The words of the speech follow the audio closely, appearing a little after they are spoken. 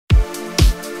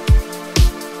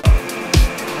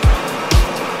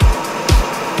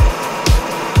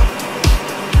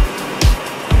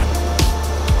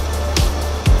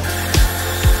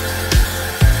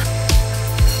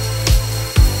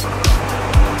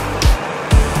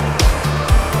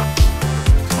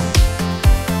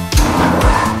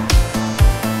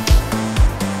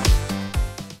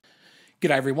G'day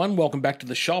everyone, welcome back to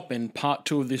the shop and part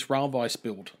 2 of this rail vise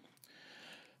build.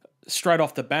 Straight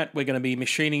off the bat we're going to be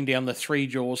machining down the 3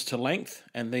 jaws to length,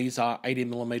 and these are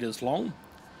 80mm long.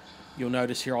 You'll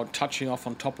notice here I'm touching off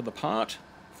on top of the part,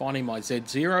 finding my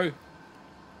Z0.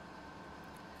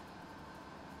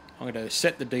 I'm going to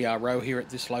set the DRO here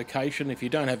at this location. If you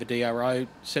don't have a DRO,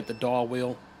 set the dial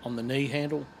wheel on the knee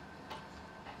handle.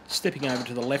 Stepping over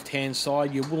to the left hand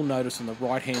side, you will notice on the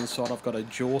right hand side I've got a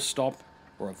jaw stop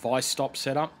or a vise stop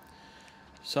setup.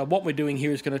 So what we're doing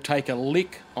here is going to take a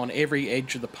lick on every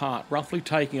edge of the part, roughly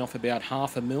taking off about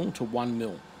 0.5 mm to 1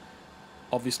 mm.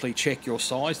 Obviously check your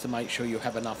size to make sure you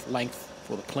have enough length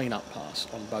for the cleanup pass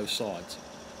on both sides.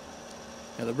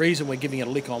 Now the reason we're giving it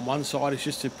a lick on one side is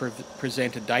just to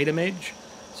present a datum edge,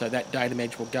 so that datum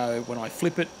edge will go when I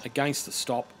flip it against the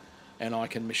stop and I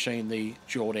can machine the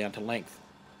jaw down to length.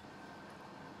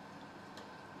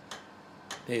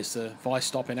 There's the vise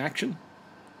stop in action.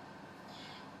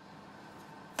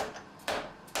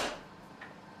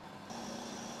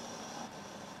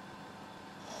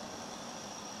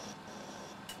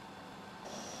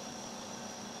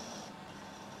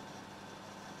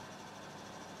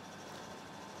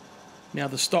 Now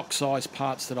the stock size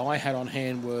parts that I had on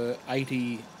hand were about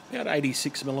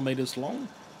 86mm long,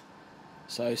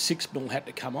 so 6mm had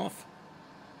to come off.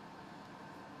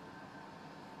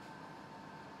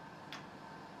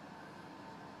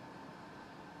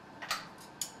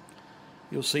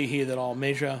 You'll see here that I'll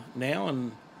measure now,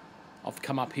 and I've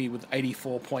come up here with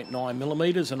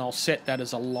 84.9mm, and I'll set that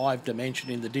as a live dimension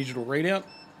in the digital readout.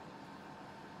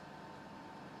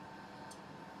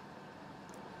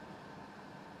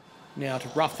 Now to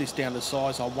rough this down to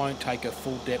size, I won't take a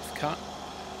full depth cut.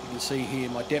 You can see here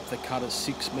my depth of cut is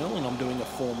 6mm and I'm doing a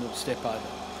 4mm step over.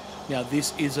 Now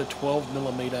this is a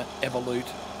 12mm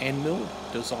Evolute end mill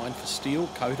designed for steel,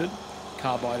 coated,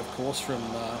 carbide of course from,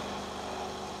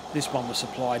 this one was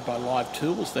supplied by Live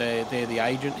Tools, they're the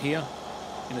agent here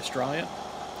in Australia.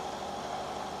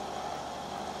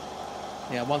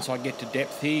 Now once I get to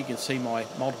depth here you can see my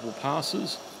multiple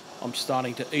passes. I'm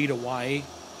starting to eat away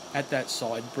at that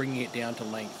side, bringing it down to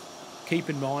length. Keep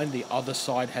in mind the other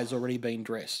side has already been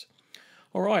dressed.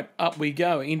 Alright, up we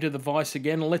go into the vise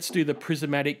again. Let's do the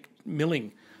prismatic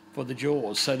milling for the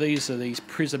jaws. So these are these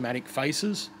prismatic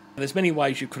faces. There's many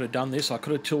ways you could have done this. I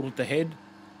could have tilted the head,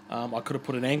 I could have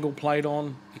put an angle plate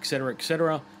on, etc,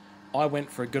 etc. I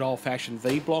went for a good old-fashioned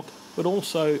V block, but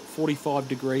also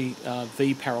 45-degree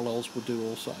V parallels will do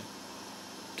also.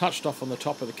 Touched off on the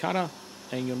top of the cutter,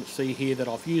 and you'll see here that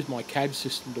I've used my CAD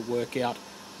system to work out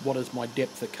what is my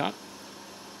depth of cut.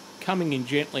 Coming in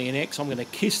gently in X, I'm going to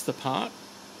kiss the part.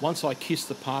 Once I kiss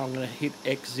the part, I'm going to hit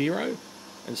X0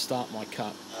 and start my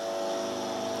cut.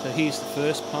 So here's the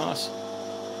first pass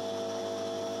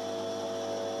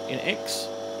in X,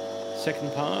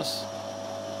 second pass,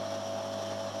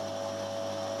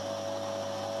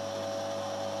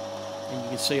 and you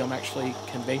can see I'm actually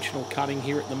conventional cutting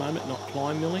here at the moment, not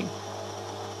climb milling.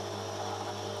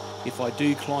 If I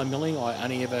do climb milling, I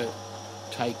only ever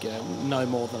take no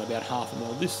more than about 0.5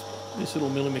 mm. This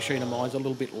little milling machine of mine is a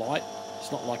little bit light.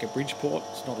 It's not like a Bridgeport,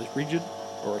 it's not as rigid,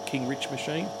 or a King Rich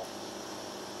machine.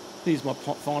 Here's my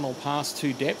final pass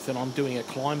to depth, and I'm doing a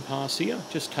climb pass here,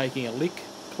 just taking a lick,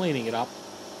 cleaning it up.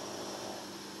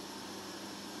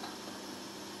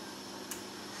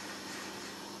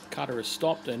 Cutter is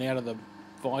stopped and out of the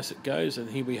vise it goes, and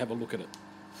here we have a look at it.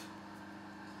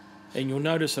 And you'll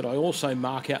notice that I also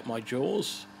mark out my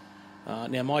jaws.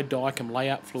 Now my Diacom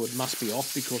layout fluid must be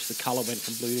off because the colour went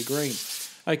from blue to green.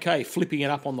 Okay, flipping it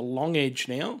up on the long edge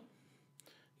now.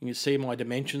 You can see my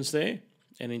dimensions there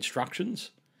and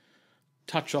instructions.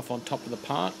 Touch off on top of the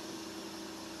part.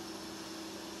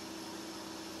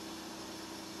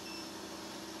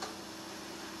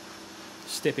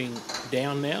 Stepping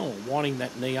down now, or winding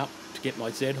that knee up to get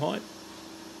my Z height.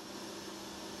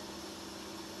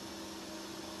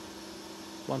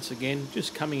 Once again,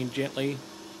 just coming in gently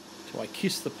till I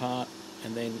kiss the part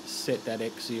and then set that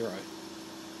X0.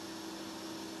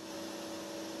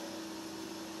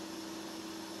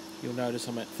 You'll notice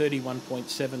I'm at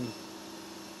 31.7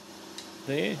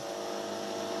 there.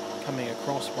 Coming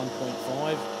across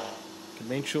 1.5.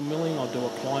 Conventional milling, I'll do a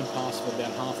climb pass of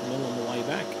about 0.5 mm on the way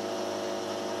back.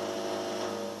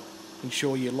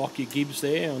 Ensure you lock your gibs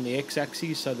there on the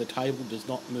X-axis so the table does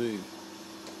not move.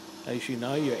 As you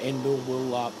know, your end mill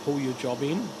will pull your job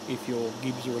in if your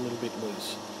gibs are a little bit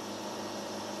loose.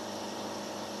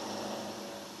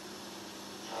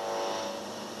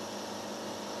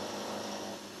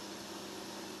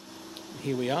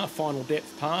 Here we are, final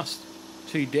depth passed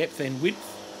to depth and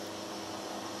width.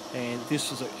 And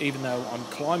this is, even though I'm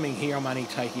climbing here, I'm only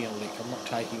taking a lick. I'm not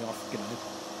taking off, you know,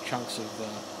 chunks of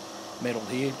metal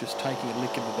here, just taking a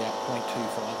lick of about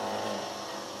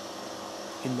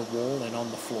 0.25 in the wall and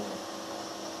on the floor.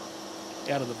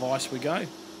 Out of the vise we go.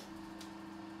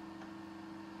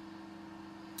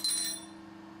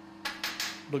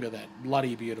 Look at that,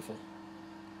 bloody beautiful.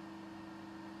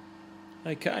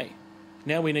 Okay,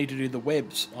 now we need to do the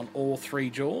webs on all three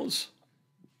jaws.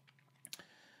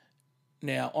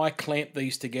 Now, I clamped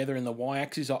these together in the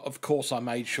y-axis. Of course, I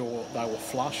made sure they were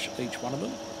flush, each one of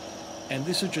them. And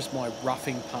this is just my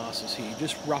roughing passes here,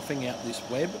 just roughing out this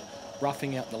web,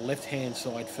 roughing out the left-hand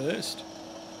side first.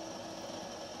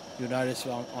 You'll notice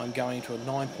I'm going to a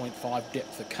 9.5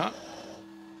 depth of cut,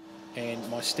 and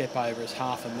my step over is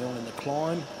 0.5 mm in the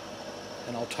climb,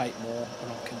 and I'll take more on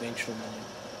a conventional milling.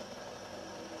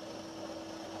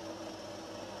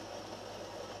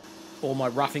 All my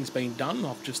roughing's been done.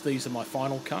 These are my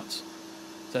final cuts.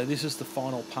 So this is the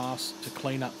final pass to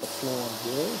clean up the floor and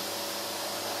wall.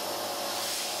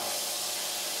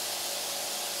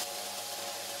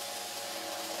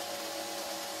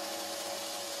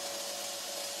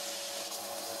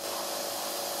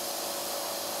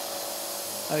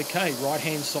 Okay, right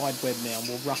hand side web now.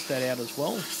 We'll rough that out as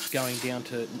well, going down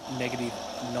to negative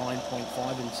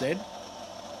 9.5 in Z.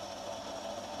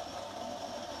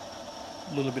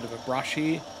 A little bit of a brush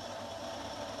here,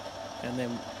 and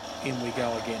then in we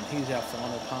go again. Here's our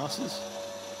final passes.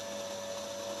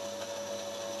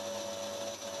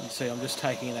 You see I'm just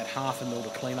taking that 0.5 mm to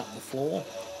clean up the floor.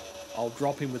 I'll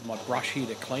drop in with my brush here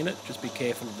to clean it. Just be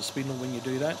careful of the spindle when you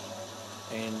do that.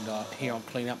 And here I'm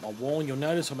cleaning up my wall, and you'll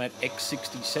notice I'm at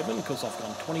X67 because I've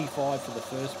done 25 for the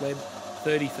first web,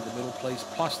 30 for the middle piece,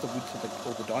 plus the width of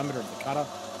or the diameter of the cutter,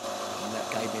 and that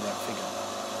gave me that figure.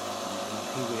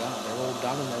 Here we are, they're all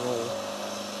done and they're all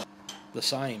the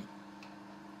same.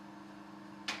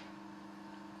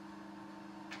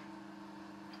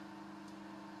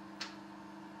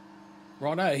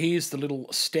 Righto, here's the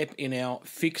little step in our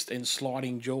fixed and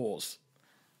sliding jaws.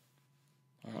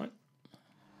 Alright,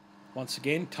 once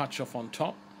again, touch off on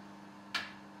top. I'm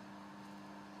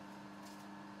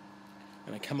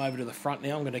going to come over to the front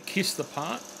now. I'm going to kiss the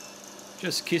part,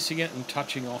 just kissing it and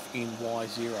touching off in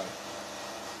Y0.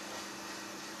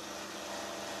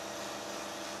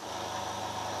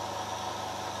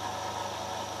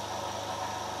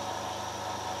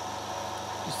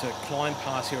 Just a climb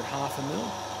pass here at 0.5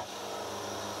 mm.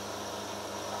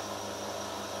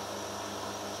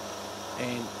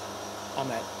 And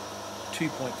I'm at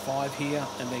 2.5 here,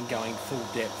 and then going full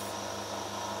depth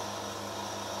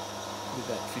with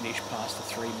that finish past the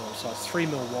 3 mm. So it's 3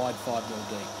 mm wide, 5 mm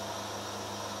deep.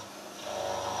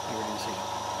 Here it is here.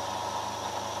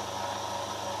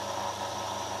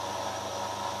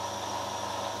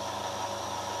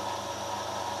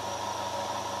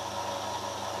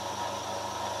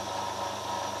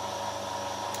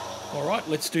 All right,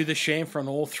 let's do the chamfer on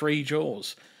all three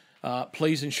jaws.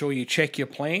 Please ensure you check your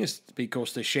plans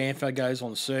because the chamfer goes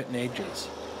on certain edges.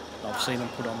 I've seen them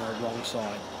put on the wrong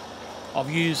side.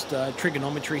 I've used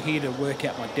trigonometry here to work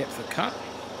out my depth of cut.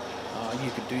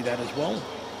 You could do that as well.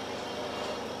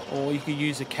 Or you could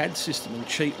use a CAD system and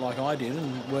cheat like I did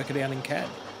and work it out in CAD.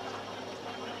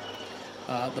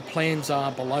 The plans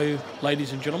are below,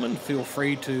 ladies and gentlemen. Feel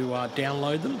free to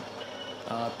download them.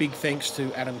 Big thanks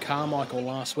to Adam Carmichael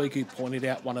last week, who pointed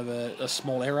out a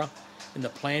small error in the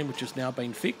plan, which has now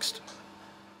been fixed.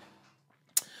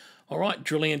 All right,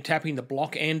 drilling and tapping the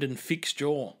block end and fixed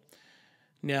jaw.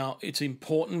 Now, it's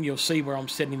important, you'll see where I'm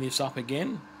setting this up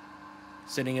again.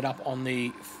 Setting it up on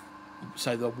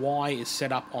so the Y is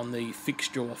set up on the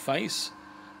fixed jaw face.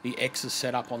 The X is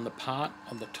set up on the part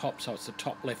on the top, so it's the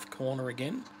top left corner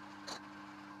again.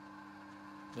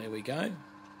 There we go.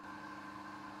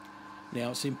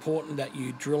 Now, it's important that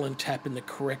you drill and tap in the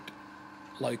correct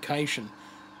location.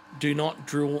 Do not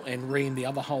drill and ream the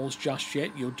other holes just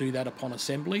yet. You'll do that upon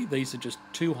assembly. These are just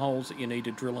 2 holes that you need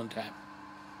to drill and tap.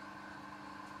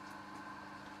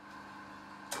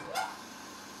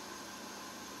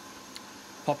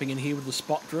 Popping in here with the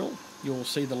spot drill, you'll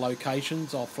see the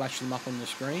locations. I'll flash them up on the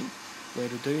screen where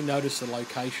to do. Notice the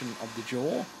location of the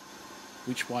jaw,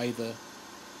 which way the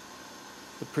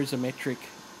prismatic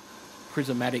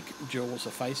jaws are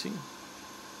facing.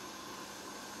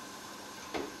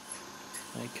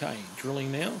 Okay,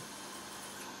 drilling now.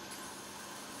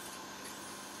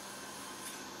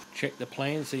 Check the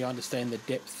plan so you understand the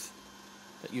depth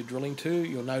that you're drilling to.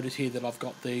 You'll notice here that I've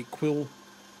got the quill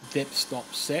depth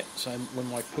stop set, so when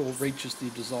my quill reaches the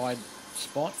desired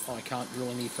spot I can't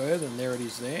drill any further, and there it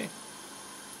is there.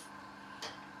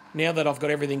 Now that I've got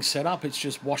everything set up, it's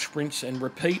just wash, rinse and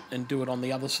repeat and do it on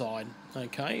the other side,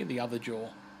 okay, the other jaw.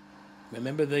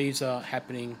 Remember, these are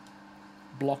happening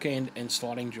block end and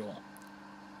sliding jaw.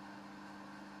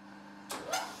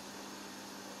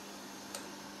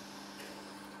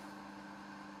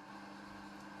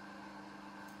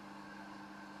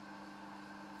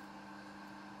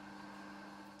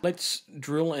 Let's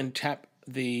drill and tap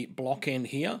the block end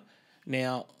here.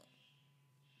 Now,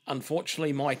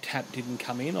 unfortunately, my tap didn't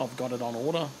come in. I've got it on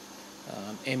order,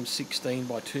 M16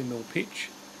 by 2mm pitch.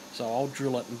 So I'll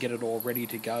drill it and get it all ready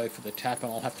to go for the tap,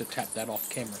 and I'll have to tap that off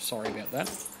camera. Sorry about that.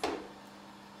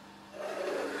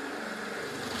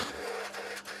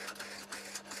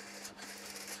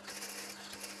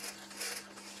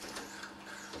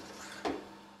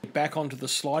 Back onto the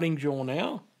sliding jaw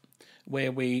now,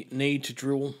 where we need to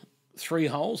drill 3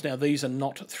 holes. Now, these are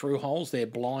not through holes, they're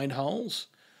blind holes.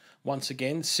 Once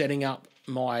again, setting up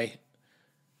my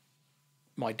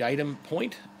datum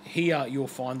point. Here you'll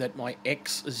find that my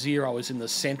X0 is in the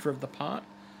center of the part.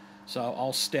 So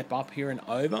I'll step up here and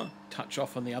over, touch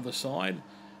off on the other side,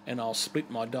 and I'll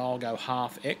split my dial, go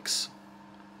half X.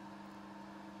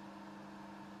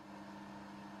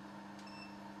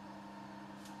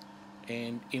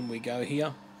 And in we go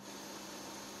here.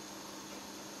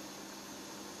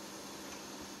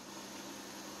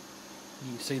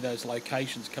 You can see those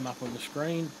locations come up on the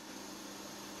screen.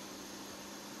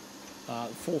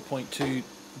 4.2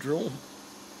 drill.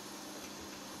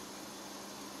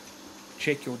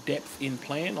 Check your depth in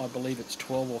plan. I believe it's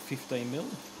 12 or 15 mil.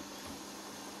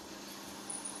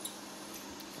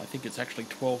 I think it's actually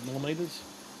 12 millimeters.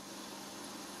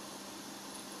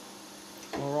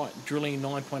 Alright, drilling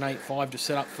 9.85 to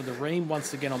set up for the ream.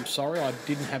 Once again, I'm sorry, I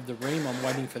didn't have the ream. I'm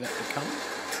waiting for that to come.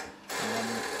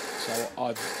 So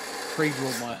I've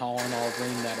pre-drilled my hole and I'll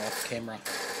ream that off camera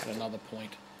at another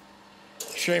point.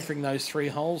 Chamfering those 3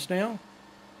 holes now.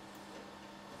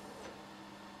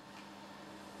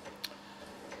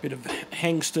 Bit of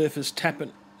hang surface tap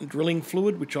and drilling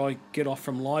fluid, which I get off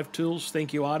from Live Tools.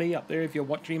 Thank you, Artie, up there if you're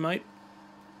watching, mate.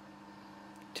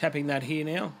 Tapping that here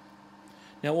now.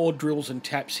 Now, all drills and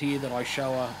taps here that I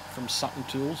show are from Sutton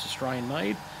Tools, Australian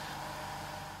made.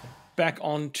 Back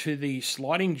onto the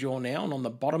sliding jaw now, and on the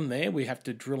bottom there we have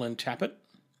to drill and tap it.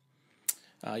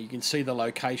 You can see the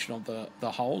location of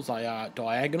the holes. They are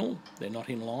diagonal, they're not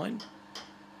in line.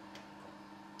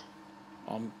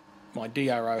 My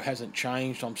DRO hasn't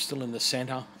changed, I'm still in the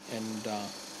centre, and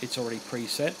it's already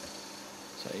preset.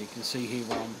 So you can see here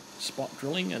where I'm spot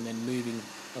drilling and then moving,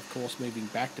 of course, moving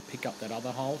back to pick up that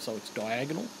other hole, so it's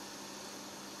diagonal.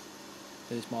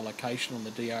 There's my location on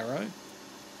the DRO.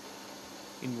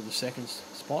 In with the second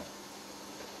spot.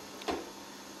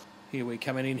 Here we're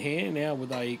coming in here now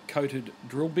with a coated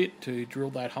drill bit to drill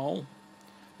that hole.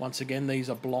 Once again, these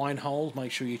are blind holes.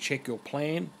 Make sure you check your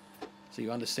plan so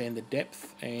you understand the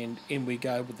depth. And in we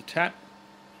go with the tap.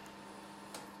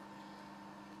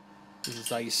 This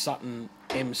is a Sutton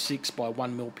M6 by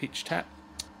 1mm pitch tap.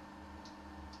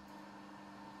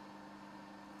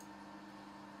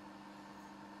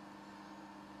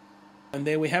 And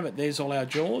there we have it. There's all our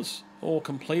jaws, all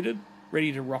completed,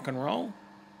 ready to rock and roll.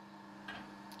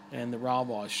 And the rail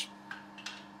wash.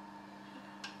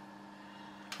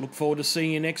 Look forward to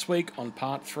seeing you next week on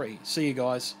part 3. See you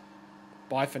guys.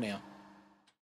 Bye for now.